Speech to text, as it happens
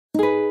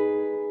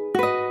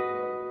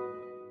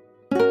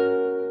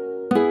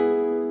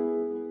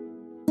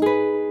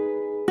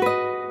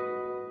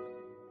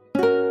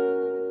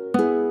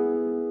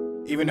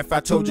Even if I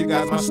told you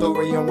guys my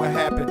story on what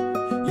happened,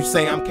 you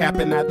say I'm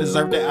capping, I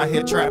deserve that, I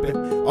hear trapping.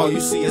 All you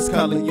see is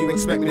color, you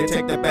expect me to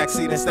take the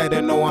backseat instead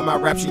of knowing my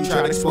rap. You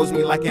try to expose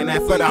me like an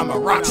athlete, I'm a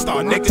rock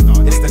star,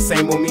 nigga. It's the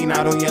same with me,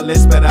 not on your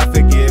list, but I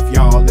forgive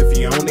y'all. If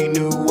you only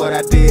knew what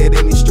I did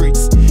in these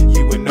streets,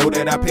 you would know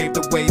that I paved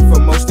the way for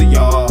most of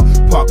y'all.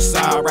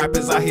 Parkside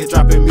rappers out here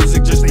dropping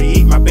music just to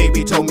eat. My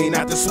baby told me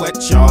not to sweat,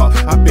 y'all.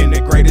 I've been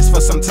the greatest for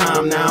some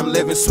time, now I'm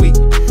living sweet.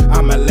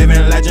 I'm a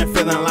living legend,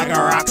 feeling like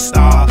a rock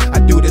star. I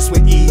do this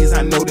with ease,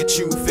 I know that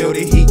you feel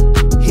the heat.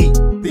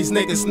 These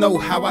niggas know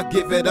how I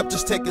give it up,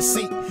 just take a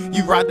seat.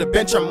 You ride the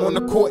bench, I'm on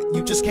the court,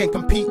 you just can't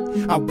compete.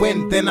 I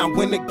win, then I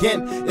win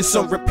again, it's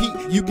on repeat.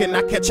 You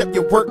cannot catch up,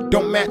 your work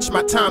don't match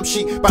my time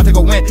sheet. About to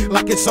go in,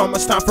 like it's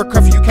almost time for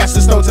curfew. You cast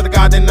a stone to the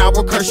God, then I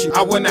will curse you.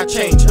 I will not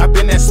change, I've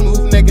been that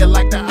smooth nigga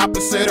like the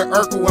opposite of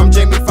Urkel. I'm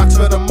Jamie Foxx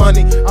for the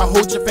money, I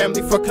hold your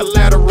family for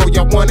collateral.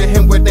 Y'all wanted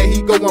him, where there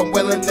he go, I'm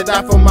willing to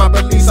die for my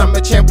beliefs. I'm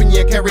a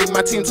champion, carry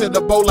my team to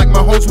the bowl like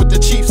my host with the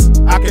Chiefs.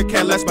 I could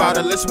care less about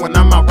the list when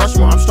I'm out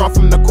Rushmore. I'm strong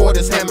from the core,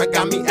 this hammer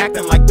got me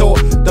acting like Thor.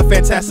 The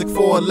Fantastic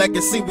Four,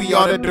 legacy, we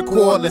are the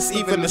decor. Let's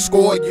even the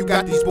score, you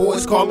got these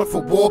boys calling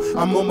for war.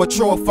 I'm more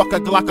mature, fuck a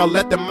Glock, I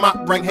let them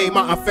mop ring. Hey,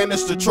 I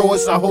finish the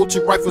chores, I hold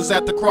your rifles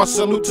at the cross,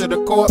 salute to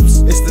the corpse.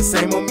 It's the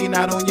same on me,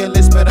 not on your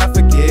list, but I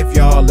forgive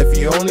y'all. If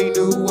you only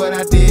knew what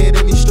I did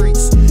in these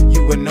streets,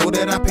 you would know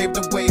that I paved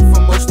the way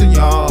for most of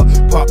y'all.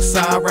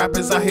 Parkside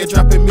rappers out here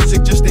dropping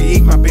music just to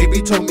eat. My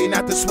baby told me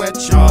not to sweat,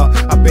 y'all.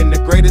 I've been the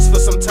greatest for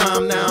some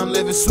time, now I'm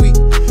living sweet.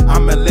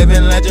 I'm a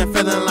living legend,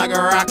 feeling like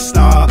a rock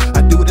star.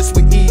 I do this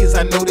with ease,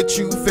 I know that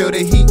you feel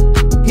the heat.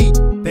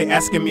 They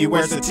asking me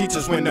where's the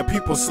teachers when the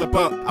people slip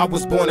up. I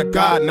was born a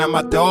god, now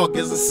my dog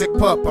is a sick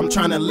pup. I'm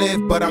trying to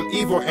live, but I'm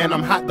evil and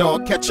I'm hot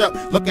dog. Catch up,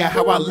 look at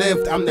how I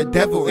lived, I'm the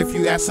devil. If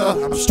you ask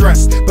her, I'm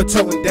stressed, but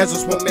toting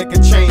deserts won't make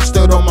a change.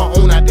 Stood on my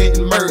own, I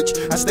didn't merge,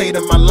 I stayed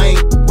in my lane.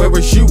 Where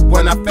was you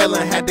when I fell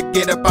and had to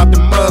get up out the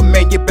mud?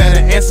 Man, you better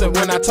answer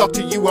when I talk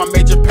to you, I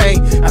made your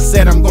pain. I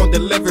said I'm gonna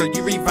deliver,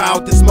 you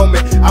reviled this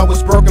moment. I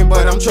was broken,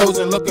 but I'm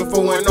chosen, looking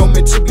for an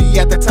omen to be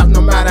at the top.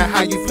 No matter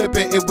how you flip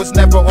it, it was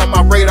never on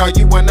my radar,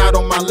 you were not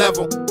on my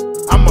level.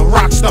 I'm a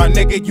rock star,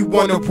 nigga, you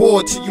want a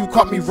war till you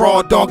caught me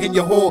raw dog in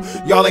your hole.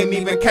 Y'all ain't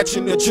even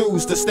catching the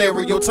Jews, the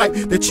stereotype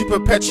that you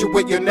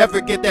perpetuate. You'll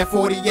never get that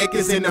 40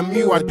 acres in a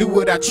mule. I do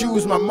what I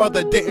choose, my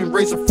mother didn't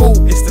raise a fool.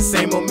 It's the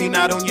same on me,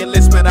 not on your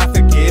list, but I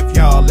forgive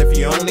y'all. If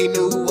you only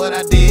knew what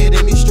I did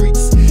in these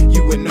streets,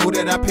 you would know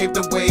that I paved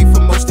the way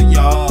for most of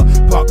y'all.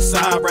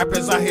 Parkside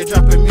rappers out here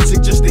dropping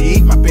music just to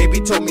eat. My baby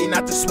told me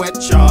not to sweat,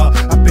 y'all.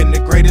 I've been the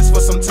greatest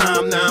for some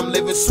time, now I'm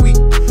living sweet.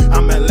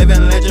 I'm a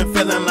living legend,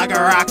 feeling like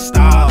a rock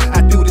star.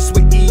 I do this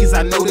with ease,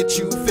 I know that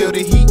you feel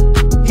the heat.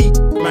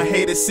 My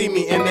haters see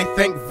me and they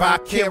think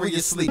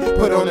vicariously.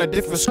 Put on a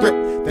different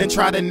script, then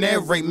try to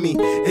narrate me.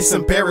 It's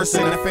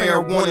embarrassing, a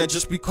fair warning,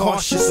 just be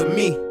cautious of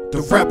me,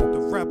 the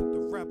rebel.